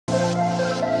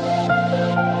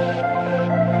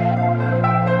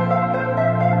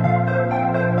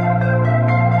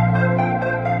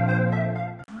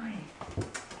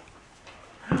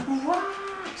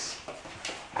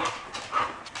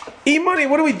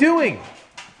what are we doing?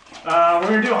 We're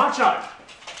gonna do a hot shot.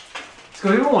 Let's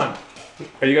go do one.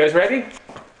 Are you guys ready?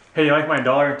 Hey, you like my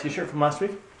 $1 t-shirt from last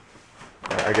week?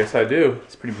 I guess I do.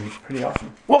 It's pretty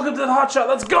awesome. Welcome to the hot shot.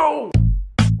 Let's go.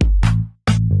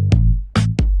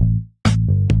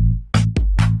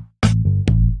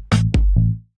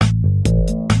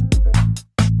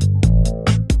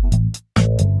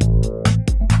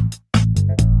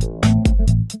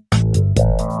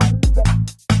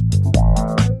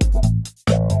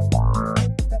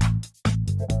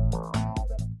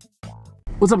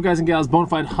 What's up, guys and gals?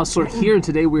 Bonafide Hustler here, and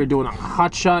today we're doing a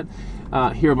hot shot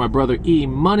here with my brother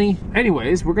E-Money.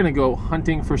 Anyways, we're gonna go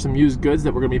hunting for some used goods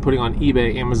that we're gonna be putting on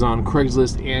eBay, Amazon,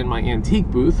 Craigslist, and my antique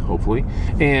booth, hopefully.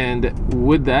 And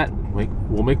with that,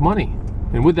 we'll make money.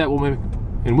 And with that, we'll make.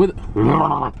 And with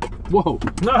whoa.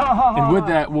 And with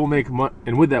that, we'll make money.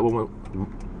 And with that, we'll.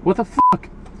 What the fuck?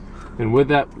 And with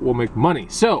that, we'll make money.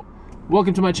 So.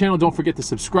 Welcome to my channel. Don't forget to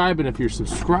subscribe, and if you're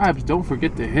subscribed, don't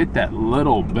forget to hit that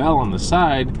little bell on the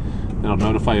side. That'll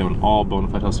notify you on all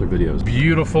Bonafide Hustler videos.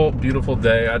 Beautiful, beautiful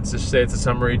day. I'd just say it's a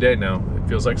summery day now. It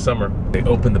feels like summer. They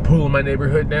opened the pool in my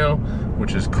neighborhood now,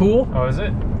 which is cool. Oh, is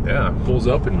it? Yeah, pool's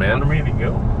open, man. I'm ready to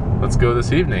go. Let's go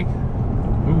this evening.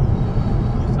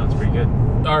 Ooh, sounds pretty good.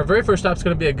 Our very first stop's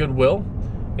gonna be at Goodwill,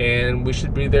 and we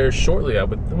should be there shortly.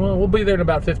 Well, we'll be there in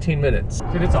about 15 minutes.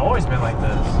 Dude, it's always been like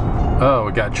this. Oh,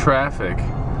 we got traffic.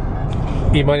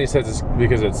 E-Money says it's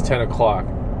because it's 10 o'clock,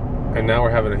 and now we're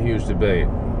having a huge debate.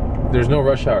 There's no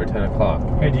rush hour at 10 o'clock.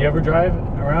 Hey, do you ever drive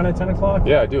around at 10 o'clock?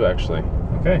 Yeah, I do actually.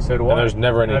 Okay, so do I. And there's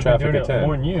never any traffic at 10.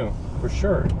 More than you, for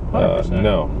sure. 100%.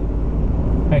 No.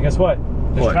 Hey, guess what?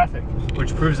 There's What? traffic,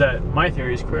 which proves that my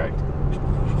theory is correct.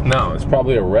 No, it's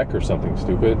probably a wreck or something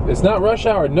stupid. It's not rush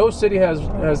hour. No city has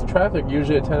traffic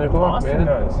usually at 10 o'clock, Austin man.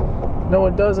 does. No,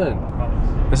 it doesn't.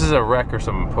 This is a wreck or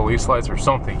some police lights or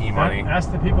something, E-Money.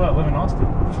 Ask the people that live in Austin.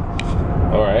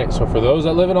 All right, so for those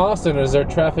that live in Austin, is there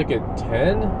traffic at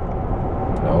 10?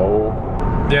 No.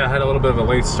 Yeah, I had a little bit of a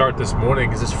late start this morning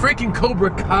because this freaking Cobra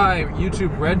Kai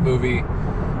YouTube Red movie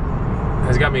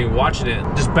has got me watching it,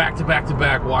 just back to back to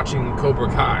back watching Cobra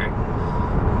Kai.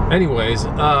 Anyways,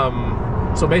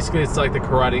 so basically it's like the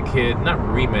Karate Kid, not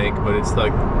remake, but it's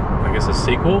like, I guess a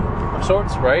sequel of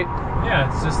sorts, right?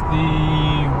 Yeah, it's just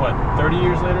the, what, 30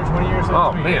 years later, 20 years later?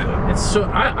 Oh man, it's so,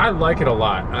 I like it a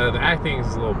lot. The acting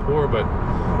is a little poor, but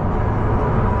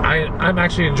I'm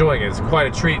actually enjoying it. It's quite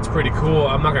a treat. It's pretty cool.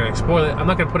 I'm not gonna spoil it. I'm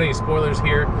not gonna put any spoilers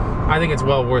here. I think it's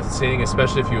well worth seeing,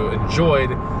 especially if you enjoyed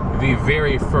the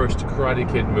very first Karate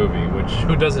Kid movie, which,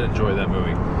 who doesn't enjoy that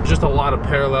movie? Just a lot of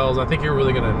parallels. I think you're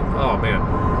really gonna, oh man.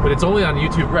 But it's only on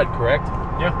YouTube Red, correct?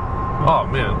 Yeah. Oh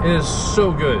man, it is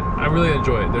so good. I really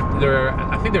enjoy it.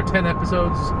 I think there are 10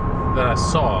 episodes that I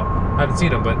saw. I haven't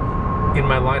seen them, but in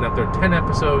my lineup, there are 10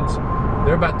 episodes.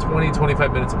 They're about 20,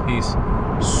 25 minutes a piece.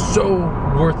 So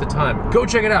worth the time. Go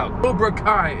check it out. Cobra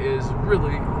Kai is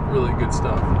really, really good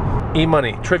stuff.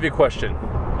 E-Money, trivia question.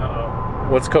 Uh-oh.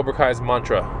 What's Cobra Kai's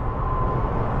mantra?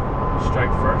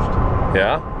 Strike first.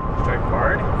 Yeah? Strike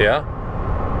hard. Yeah?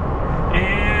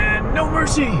 And no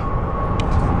mercy.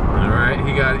 Alright,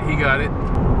 he got it.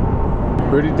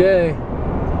 Pretty day.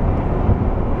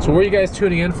 So where are you guys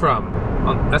tuning in from?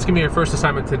 That's gonna be your first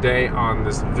assignment today on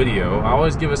this video. I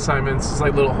always give assignments, it's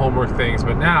like little homework things,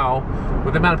 but now,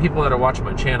 with the amount of people that are watching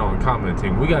my channel and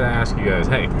commenting, we gotta ask you guys,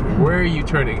 hey, where are you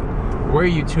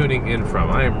tuning in from?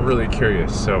 I am really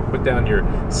curious, so put down your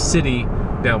city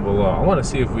down below. I wanna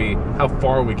see how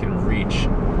far we can reach.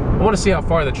 I wanna see how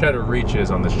far the cheddar reaches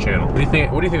on this channel. What do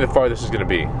you think the farthest is gonna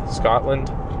be?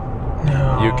 Scotland?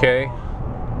 No.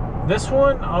 UK? This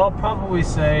one, I'll probably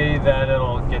say that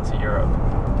it'll get to Europe.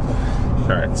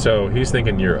 All right, so he's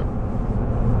thinking Europe.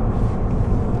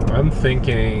 I'm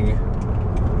thinking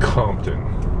Compton.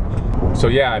 So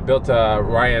yeah, I built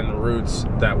Ryan Roots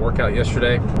that workout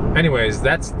yesterday. Anyways,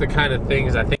 that's the kind of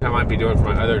things I think I might be doing for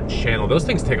my other channel. Those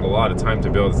things take a lot of time to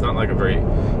build. It's not like a very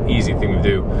easy thing to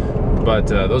do. But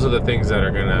those are the things that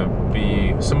are gonna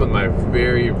be some of my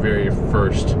very, very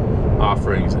first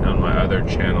offerings on my other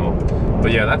channel.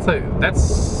 But yeah, that's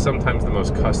sometimes the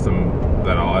most custom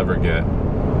that I'll ever get,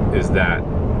 is that,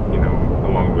 you know,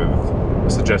 along with a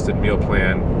suggested meal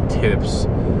plan, tips,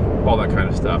 all that kind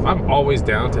of stuff. I'm always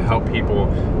down to help people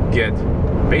get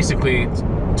basically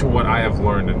to what I have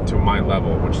learned and to my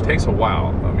level, which takes a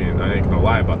while. I mean, I ain't gonna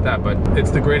lie about that, but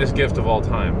it's the greatest gift of all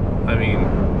time. I mean,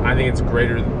 I think it's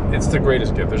the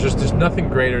greatest gift. There's nothing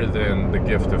greater than the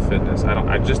gift of fitness.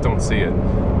 I just don't see it.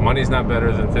 Money's not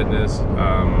better than fitness.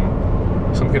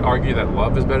 Some could argue that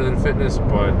love is better than fitness,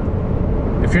 but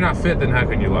if you're not fit, then how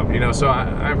can you love? You know, so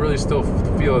I really still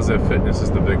feel as if fitness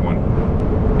is the big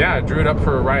one. yeah, I drew it up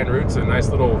for Ryan Roots, a nice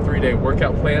little 3-day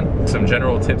workout plan, some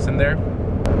general tips in there.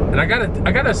 And I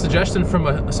got a suggestion from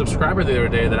a subscriber the other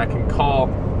day that I can call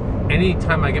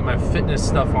anytime I get my fitness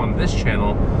stuff on this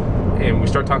channel and we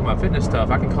start talking about fitness stuff,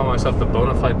 I can call myself the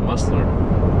Bonafide Muscler.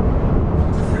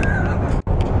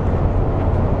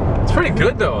 It's pretty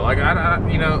good though. Like,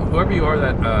 you know, whoever you are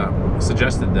that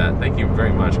suggested that, thank you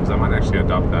very much, because I might actually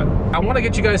adopt that. I want to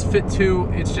get you guys fit too.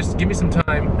 It's just, give me some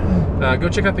time. Go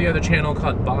check out the other channel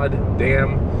called Bod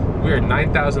Damn. We are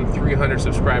 9,300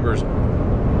 subscribers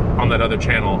on that other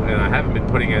channel, and I haven't been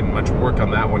putting in much work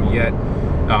on that one yet.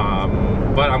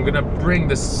 But I'm gonna bring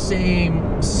the same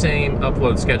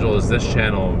upload schedule as this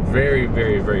channel very,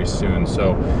 very, very soon.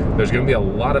 So there's gonna be a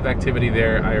lot of activity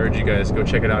there. I urge you guys, go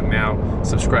check it out now.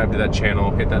 Subscribe to that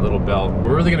channel, hit that little bell.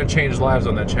 We're really gonna change lives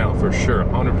on that channel for sure,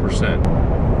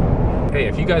 100%. Hey,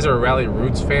 if you guys are a Rally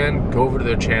Roots fan, go over to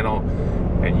their channel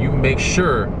and you make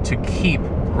sure to keep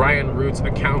Ryan Roots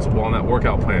accountable on that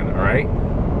workout plan, all right?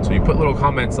 So you put little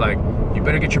comments like, you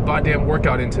better get your goddamn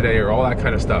workout in today, or all that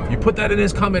kind of stuff. You put that in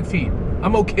his comment feed.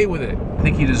 I'm okay with it. I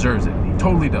think he deserves it. He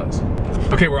totally does.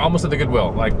 Okay, we're almost at the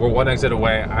Goodwill. Like, we're one exit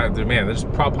away. Man, there's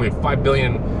probably 5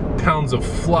 billion pounds of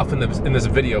fluff in this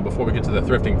video before we get to the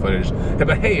thrifting footage.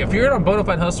 But hey, if you're on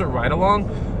Bonafide Hustler ride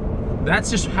along, that's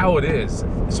just how it is.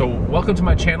 So welcome to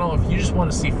my channel. If you just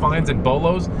want to see finds and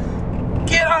bolos,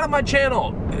 get out of my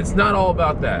channel. It's not all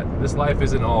about that. This life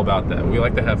isn't all about that. We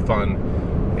like to have fun,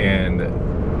 and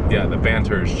yeah, the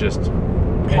banter is just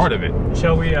part of it.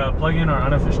 Shall we plug in our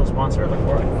unofficial sponsor,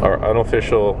 LaCroix? Our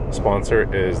unofficial sponsor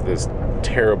is this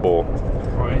terrible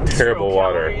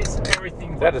water.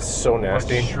 Everything that is so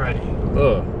nasty. Shreddy.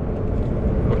 Ugh.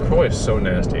 LaCroix is so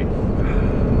nasty.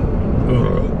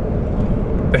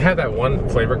 Ugh. They have that one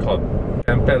flavor called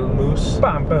Pamplemousse.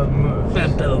 Pamplemousse.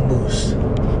 Pamplemousse.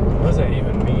 What does that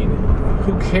even mean?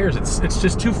 Who cares? It's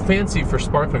just too fancy for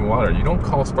sparkling water. You don't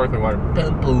call sparkling water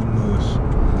Pamplemousse.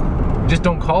 Just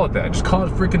don't call it that. Just call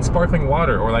it freaking sparkling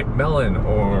water, or like melon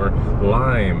or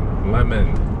lime, lemon.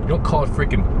 You don't call it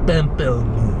freaking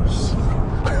Pamplemousse.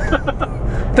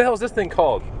 What the hell is this thing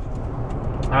called?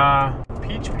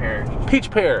 Peach pear. Peach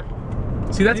pear.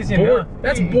 See,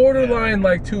 that's borderline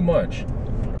like too much.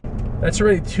 That's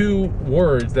already 2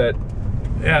 words that,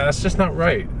 yeah, that's just not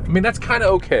right. I mean, that's kind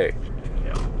of okay.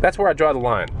 Yeah. That's where I draw the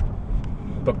line.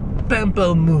 But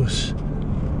Pamplemousse,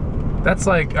 that's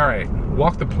like, all right,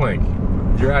 walk the plank.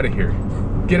 You're out of here.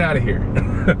 Get out of here.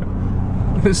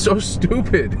 It's so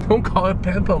stupid. Don't call it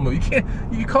Pamplemousse. You can't.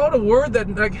 You call it a word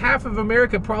that like half of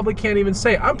America probably can't even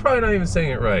say. I'm probably not even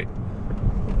saying it right.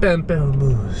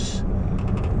 Pamplemousse.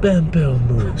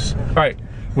 Pamplemousse. All right.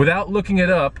 Without looking it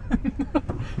up,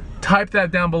 type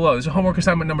that down below. This is homework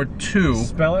assignment number 2.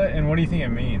 Spell it, and what do you think it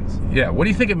means? Yeah. What do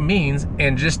you think it means?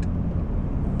 And just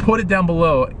put it down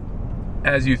below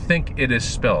as you think it is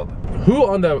spelled. Who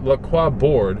on the LaCroix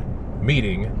board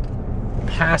meeting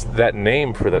passed that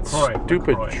name for that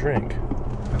stupid drink?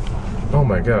 Oh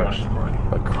my gosh.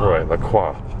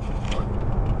 LaCroix.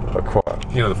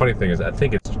 You know, the funny thing is, I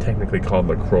think it's technically called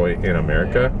LaCroix in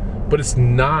America, but it's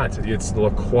not. It's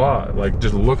LaCroix. Like,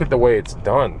 just look at the way it's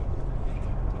done.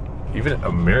 Even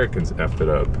Americans effed it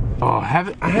up. Oh,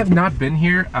 I have not been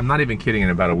here. I'm not even kidding, in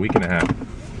about a week and a half.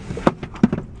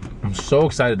 I'm so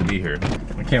excited to be here.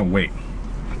 I can't wait.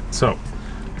 So,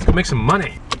 let's go make some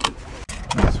money.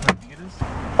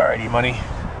 Alrighty, money.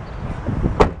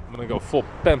 I'm gonna go full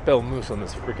Pamplemousse on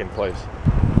this freaking place.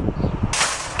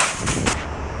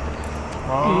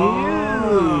 Oh.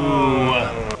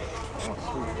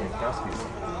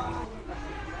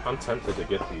 I'm tempted to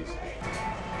get these.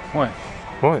 What?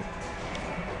 What?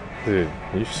 Dude,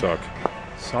 you suck.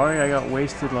 Sorry I got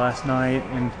wasted last night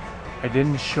and I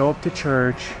didn't show up to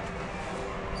church.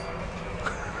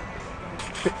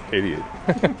 Idiot.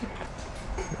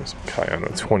 There's Cayano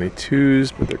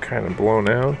 22s, but they're kind of blown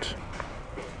out.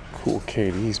 Cool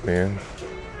KDs, man.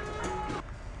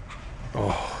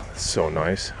 Oh, that's so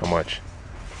nice. How much?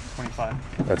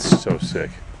 25. That's so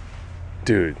sick.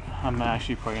 Dude. I'm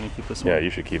actually probably gonna keep this one. Yeah, you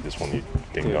should keep this one, you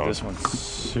ding dong. This one's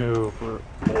super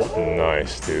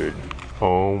nice, dude.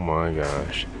 Oh my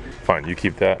gosh. Fine, you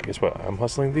keep that. Guess what? I'm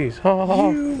hustling these.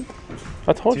 I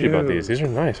told you about these. These are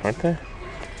nice, aren't they?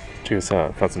 Check this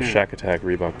out. Found some Shack Attack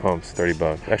Reebok pumps, 30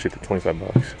 bucks. Actually, they're 25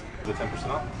 bucks. The 10%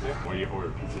 off? Yeah. Or you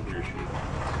order pizza for your shoes.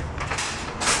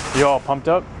 You all pumped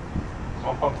up?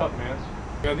 All pumped up, man.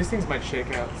 Yeah, these things might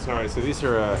shake out. Sorry, so these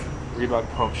are Reebok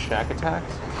pump Shack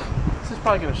Attacks. This is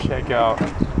probably gonna shake out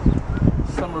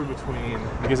somewhere between,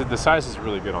 because the size is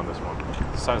really good on this one.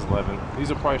 Size 11. These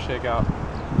will probably shake out,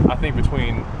 I think,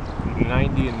 between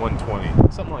 90 and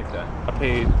 120, something like that. I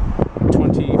paid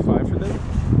 $25 for them.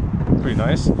 pretty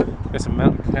nice. It's a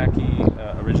Mountain Khaki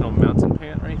original mountain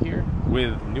pant right here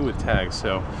new with tags.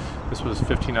 So this was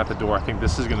 15 at the door. I think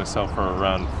this is gonna sell for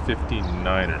around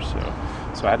 59 or so.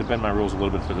 So I had to bend my rules a little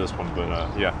bit for this one,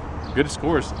 but yeah, good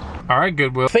scores. All right,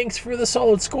 Goodwill. Thanks for the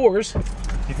solid scores.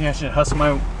 You think I should hustle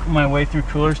my way through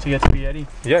coolers to get to the Yeti?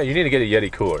 Yeah, you need to get a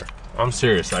Yeti cooler. I'm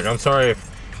serious. Like, I'm sorry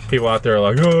if people out there are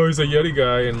like, oh, he's a Yeti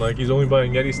guy and like he's only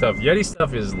buying Yeti stuff. Yeti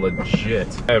stuff is legit.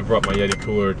 I have brought my Yeti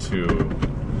cooler to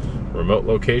remote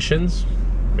locations.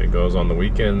 It goes on the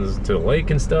weekends to the lake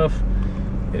and stuff.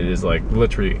 It is like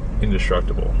literally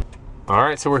indestructible. All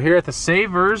right, so we're here at the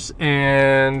Savers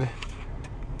and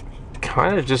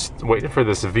kind of just waiting for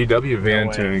this VW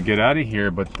van to get out of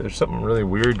here, but there's something really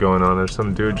weird going on. There's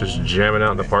some dude just jamming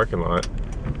out in the parking lot.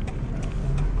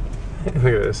 Look at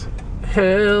this.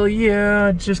 Hell yeah,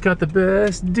 I just got the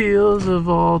best deals of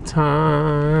all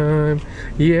time.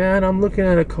 Yeah, and I'm looking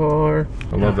at a car.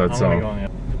 I love that song.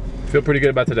 Feel pretty good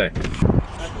about today.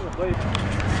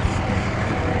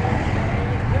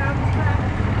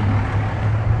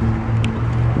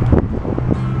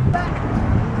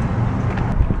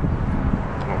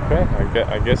 Okay,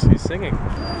 I guess he's singing.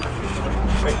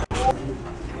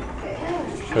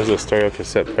 There's a stereo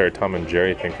cassette player Tom and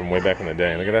Jerry thing from way back in the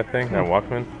day. Look at that thing, that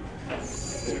Walkman.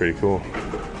 It's pretty cool.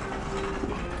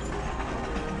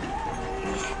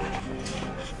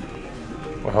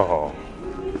 Oh,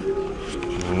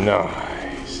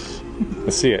 nice.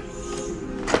 Let's see it.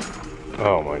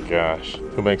 Oh my gosh,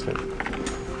 who makes it?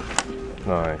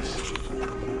 Nice.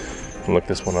 Look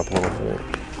this one up a little bit.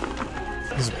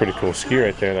 This is a pretty cool ski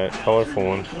right there, that colorful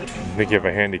one. I think you have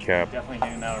a handicap. Definitely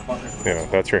getting out of bunker. Yeah,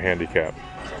 that's your handicap.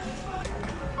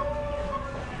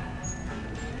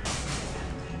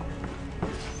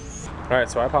 All right,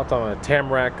 so I popped on a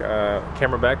Tamrac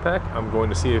camera backpack. I'm going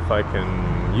to see if I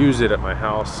can use it at my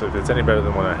house. If it's any better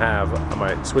than what I have, I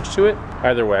might switch to it.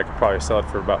 Either way, I could probably sell it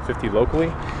for about 50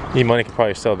 locally. E-Money could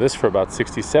probably sell this for about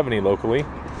 60, 70 locally.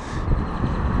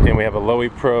 And we have a Lowy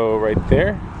Pro right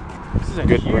there. This is a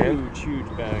good huge, brand. Huge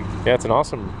bag. Yeah, it's an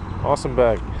awesome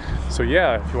bag. So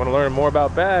yeah, if you want to learn more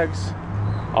about bags,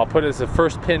 I'll put it as a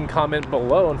first pinned comment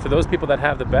below. And for those people that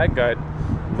have the bag guide,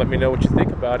 let me know what you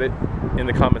think about it in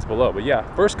the comments below. But yeah,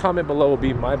 first comment below will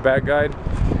be my bag guide.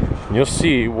 And you'll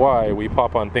see why we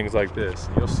pop on things like this.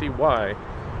 You'll see why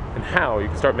and how you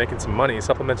can start making some money,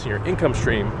 supplementing your income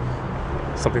stream.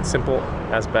 Something simple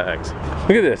as bags.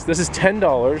 Look at this. This is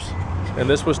 $10. And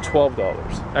this was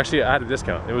 $12. Actually, I had a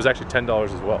discount. It was actually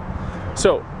 $10 as well.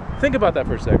 So think about that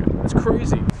for a second. It's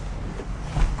crazy.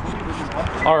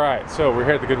 All right, so we're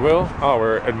here at the Goodwill. Oh,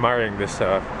 we're admiring this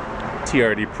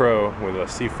TRD Pro with a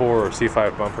C4 or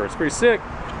C5 bumper. It's pretty sick.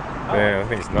 Man, I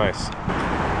think it's nice.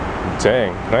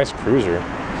 Dang, nice cruiser.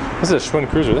 This is a Schwinn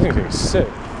cruiser. This thing's sick.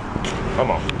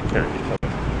 Come on, here.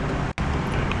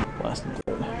 Blasted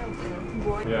through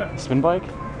it. Yeah. Spin bike?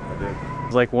 I did. I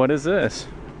was like, what is this?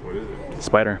 What is it?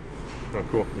 Spider. Oh,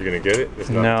 cool. You're gonna get it? It's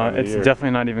not no, it's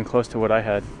definitely not even close to what I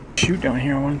had. Shoot down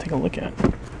here, I want to take a look at.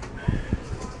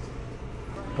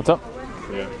 What's up?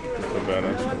 Yeah, it's not bad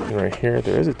actually. Right here,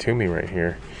 there is a Toomey right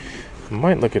here. I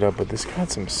might look it up, but this got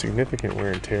some significant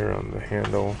wear and tear on the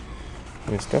handle. I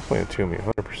mean, it's definitely a Toomey,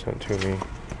 100% Toomey.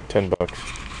 10 bucks.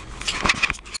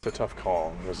 It's a tough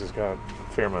call because it's got a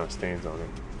fair amount of stains on it.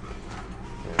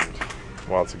 And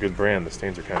while it's a good brand, the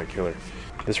stains are kind of killer.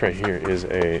 This right here is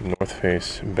a North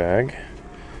Face bag.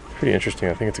 Pretty interesting.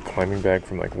 I think it's a climbing bag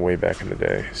from like way back in the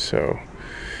day. So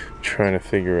trying to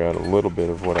figure out a little bit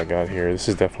of what I got here. This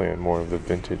is definitely more of the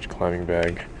vintage climbing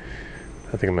bag.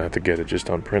 I think I'm gonna have to get it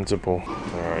just on principle.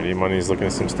 All right, E-Money's looking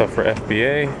at some stuff for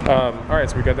FBA. All right,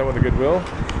 so we got done with the Goodwill.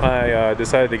 I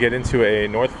decided to get into a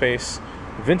North Face,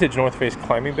 vintage North Face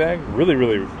climbing bag. Really,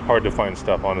 really hard to find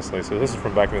stuff, honestly. So this is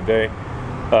from back in the day.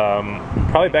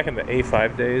 Probably back in the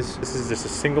A5 days. This is just a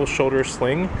single shoulder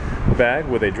sling bag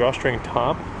with a drawstring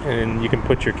top, and you can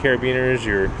put your carabiners,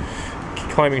 your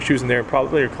climbing shoes in there,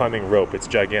 probably your climbing rope. It's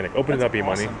gigantic. Open it up,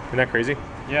 E-Money. Isn't that crazy?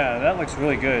 Yeah, that looks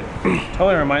really good.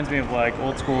 Totally reminds me of like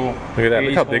old school. Look at that.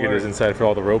 Look how big it is inside for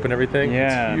all the rope and everything.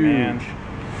 Yeah, it's huge. man.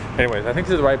 Anyways, I think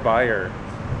to the right buyer,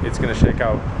 it's gonna shake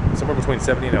out somewhere between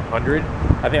 70 and 100.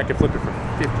 I think I could flip it for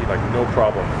 50, like no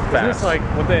problem. Isn't this like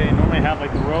what they normally have,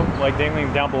 like the rope like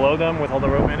dangling down below them with all the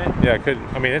rope in it? Yeah, it could.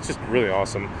 I mean, it's just really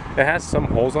awesome. It has some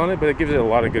holes on it, but it gives it a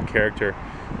lot of good character.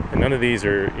 And none of these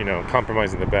are, you know,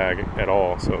 compromising the bag at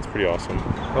all, so it's pretty awesome.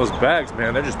 Those bags,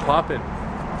 man, they're just popping.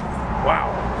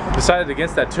 Wow. Decided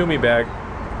against that Toomey bag.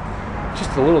 Just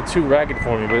a little too ragged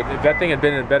for me, but if that thing had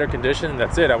been in better condition,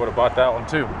 that's it, I would have bought that one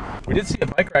too. We did see a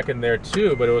bike rack in there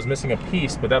too, but it was missing a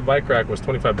piece, but that bike rack was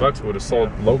 25 bucks. It would have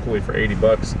sold locally for 80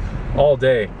 bucks all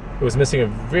day. It was missing a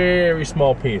very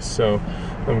small piece, so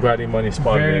I'm glad E-Money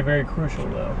spotted it. Very crucial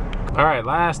though. All right,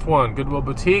 last one, Goodwill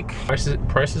Boutique.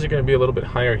 Prices are gonna be a little bit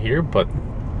higher here, but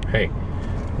hey,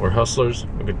 we're hustlers.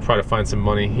 We could try to find some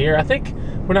money here. I think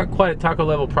we're not quite at taco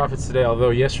level profits today,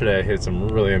 although yesterday I hit some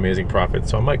really amazing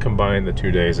profits, so I might combine the 2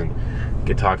 days and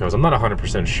get tacos. I'm not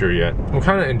 100% sure yet. I'm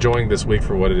kind of enjoying this week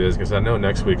for what it is, because I know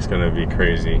next week's gonna be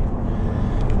crazy,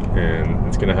 and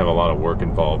it's gonna have a lot of work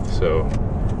involved, so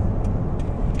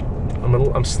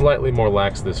I'm slightly more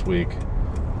lax this week.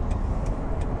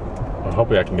 Well,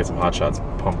 hopefully I can get some hot shots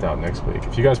pumped out next week.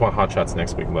 If you guys want hot shots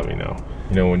next week, let me know.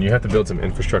 You know, when you have to build some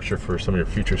infrastructure for some of your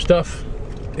future stuff,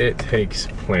 it takes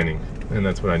planning, and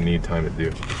that's what I need time to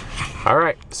do. All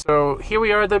right, so here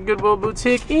we are at the Goodwill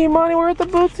Boutique. E-Money, we're at the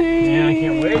boutique. Yeah, I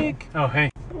can't wait. Oh, hey.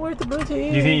 We're at the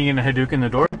boutique. Do you think you're gonna Hadouken the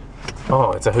door?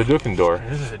 Oh, it's a Hadouken door.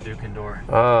 It is a Hadouken door.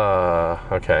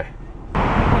 Okay.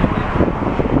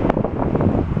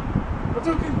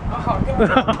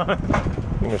 I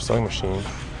think there's a sewing machine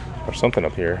or something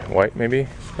up here. White, maybe?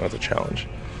 No, it's a challenge.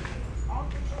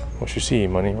 What you see,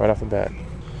 Money, right off the bat?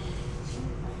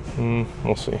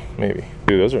 We'll see, maybe.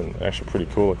 Dude, those are actually pretty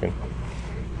cool looking.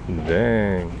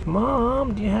 Dang.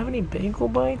 Mom, do you have any bagel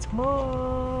bites,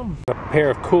 Mom? A pair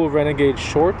of cool Renegade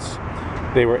shorts.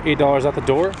 They were $8 out the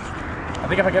door. I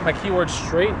think if I get my keywords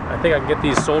straight, I think I can get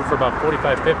these sold for about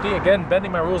 $45.50. Again,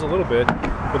 bending my rules a little bit,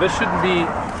 but this shouldn't be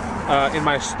in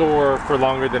my store for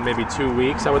longer than maybe 2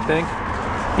 weeks, I would think.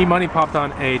 E-Money popped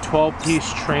on a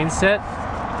 12-piece train set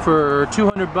for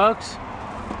 200 bucks.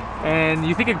 And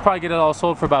you think you could probably get it all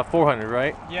sold for about 400,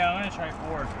 right? Yeah, I'm gonna try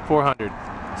 400.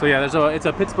 So yeah, it's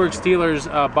a Pittsburgh Steelers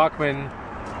Bachman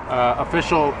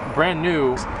official, brand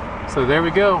new. So there we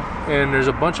go, and there's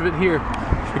a bunch of it here.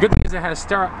 The good thing is it has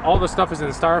all the stuff is in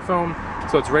styrofoam,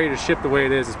 so it's ready to ship the way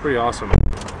it is. It's pretty awesome.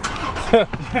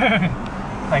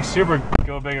 Like super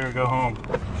go big or go home.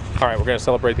 All right, we're gonna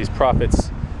celebrate these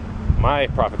profits. My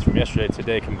profits from yesterday,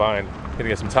 today combined. Gonna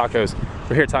get some tacos.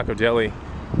 We're here at Taco Deli.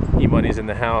 E-Money's in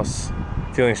the house,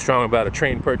 feeling strong about a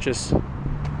train purchase.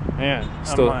 Man,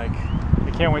 I'm like,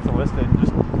 I can't wait to list it and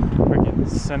just freaking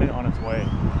send it on its way.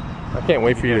 I can't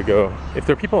wait for you to go. If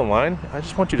there are people in line, I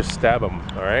just want you to stab them,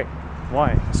 all right?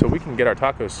 Why? So we can get our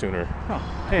tacos sooner. Oh,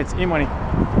 hey, it's E-Money.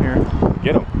 Here.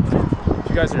 Get them. If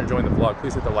you guys are enjoying the vlog,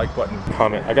 please hit the like button,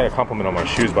 comment. I got a compliment on my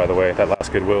shoes, by the way, at that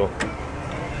last Goodwill.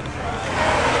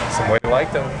 Somebody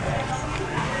liked them.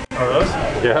 Are those?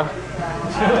 Yeah.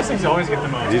 Those things always get the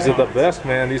most. These are the best,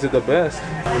 man. These are the best.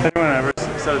 Has anyone ever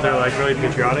said they're like really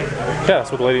patriotic? Yeah,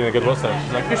 that's what the lady in the Goodwill said.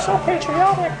 She's like, you're so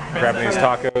patriotic. Grabbing these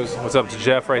tacos. What's up to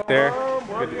Jeff right there?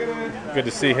 Good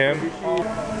to see him.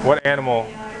 What animal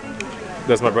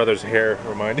does my brother's hair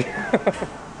remind you?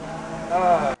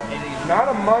 Not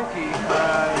a monkey.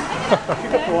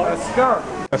 A skunk.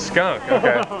 A skunk,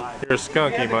 okay. You're a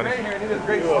skunk, E-Money.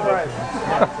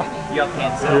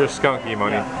 You're a skunk,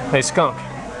 E-Money. Hey, skunk.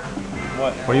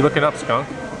 What? What are you looking up, skunk?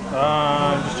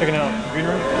 Just checking out green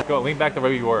room. Go, lean back the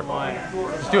way you were. Why?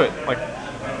 Just do it. Like,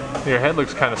 your head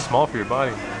looks kind of small for your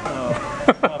body.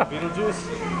 Beetlejuice?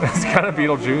 It's kind of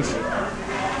Beetlejuice.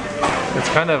 It's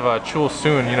kind of Chul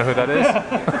Soon. You know who that is?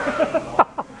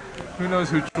 Who knows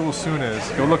who Chul Soon is?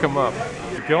 Go look him up.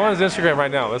 Go on his Instagram right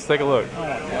now. Let's take a look. Oh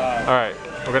my god. All right,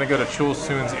 we're gonna go to Chul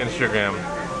Soon's Instagram,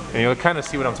 and you'll kind of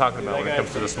see what I'm talking about when it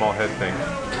comes to the small head thing.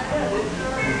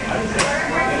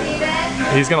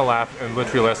 He's gonna laugh in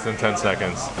literally less than 10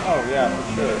 seconds. Oh yeah,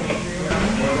 for sure.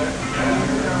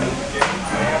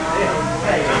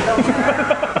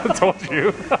 I told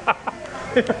you.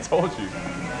 I told you.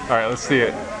 All right, let's see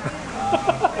it.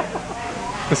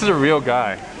 This is a real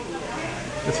guy.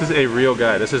 This is a real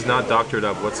guy. This is not doctored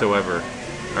up whatsoever.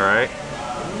 All right?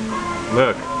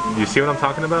 Look, do you see what I'm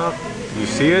talking about? Do you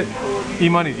see it?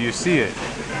 E-Money, do you see it? It's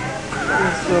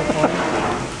so funny.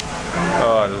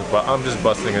 Oh, I'm just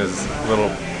busting his little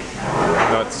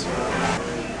nuts.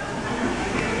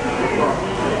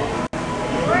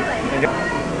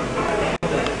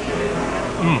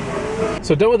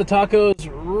 So done with the tacos,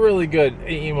 really good.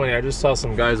 Hey, E-Money, I just saw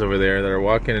some guys over there that are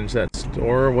walking into that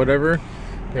store or whatever.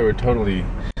 They were totally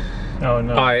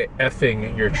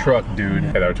I-effing your truck, dude.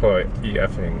 Yeah, they were totally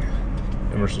E-effing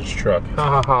Emerson's truck. Ha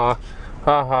ha ha.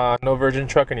 Ha ha. No virgin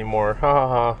truck anymore. Ha ha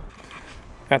ha.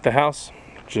 At the house,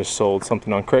 just sold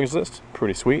something on Craigslist.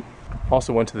 Pretty sweet.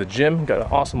 Also went to the gym, got an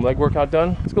awesome leg workout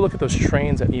done. Let's go look at those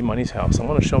trains at E-Money's house. I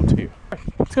want to show them to you.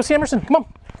 Let's go see Emerson. Come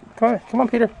on. Come on,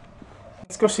 Peter.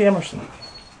 Let's go see Emerson.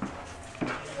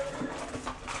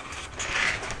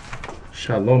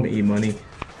 Shalom, E-Money.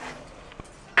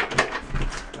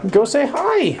 Go say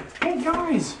hi. Hey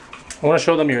guys. I want to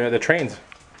show them the trains.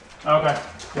 Okay.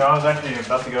 Yeah, I was actually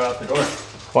about to go out the door.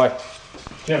 Why?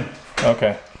 Jim.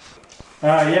 Okay.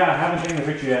 Yeah, I haven't taken the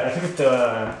picture yet. I took it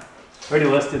already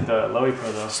listed the Lowy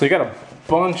Pro though. So you got a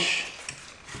bunch.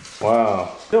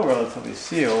 Wow. Still relatively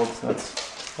sealed, so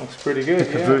that's looks pretty good.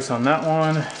 the caboose on that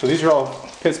one. So these are all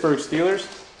Pittsburgh Steelers?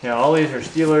 Yeah, all these are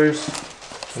Steelers.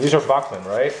 And these are Bachman,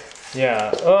 right?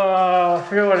 Yeah. I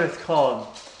forget what it's called.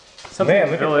 Something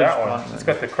Man, look Village at that one. Bachman. It's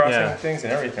got the crossing things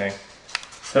and everything.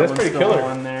 That That's pretty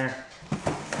killer. in there.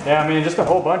 Yeah, I mean, just a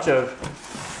whole bunch of,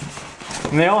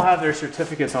 and they all have their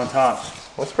certificates on top.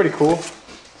 That's pretty cool.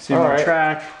 Seymour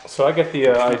track. So I get the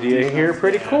idea here.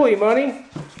 Pretty cool, E-Money.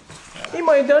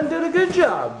 E-Money did a good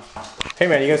job. Hey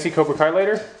man, you gonna see Cobra Kai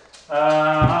later?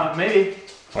 Maybe.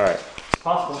 All right.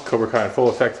 Possible. Cobra Kai in full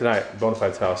effect tonight at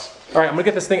Bonafide's house. All right, I'm gonna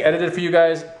get this thing edited for you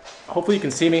guys. Hopefully you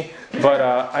can see me, but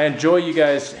I enjoy you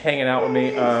guys hanging out with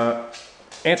me.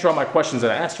 Answer all my questions that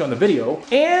I asked you on the video,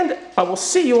 and I will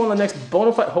see you on the next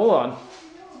Bonafide. Hold on.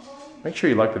 Make sure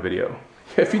you like the video.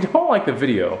 If you don't like the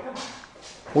video,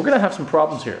 we're gonna have some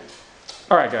problems here.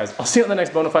 All right, guys, I'll see you on the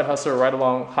next Bonafide Hustler, Ride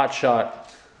Along, Hot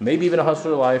Shot, maybe even a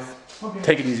Hustler Life. Okay.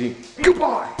 Take it easy.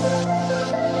 Goodbye.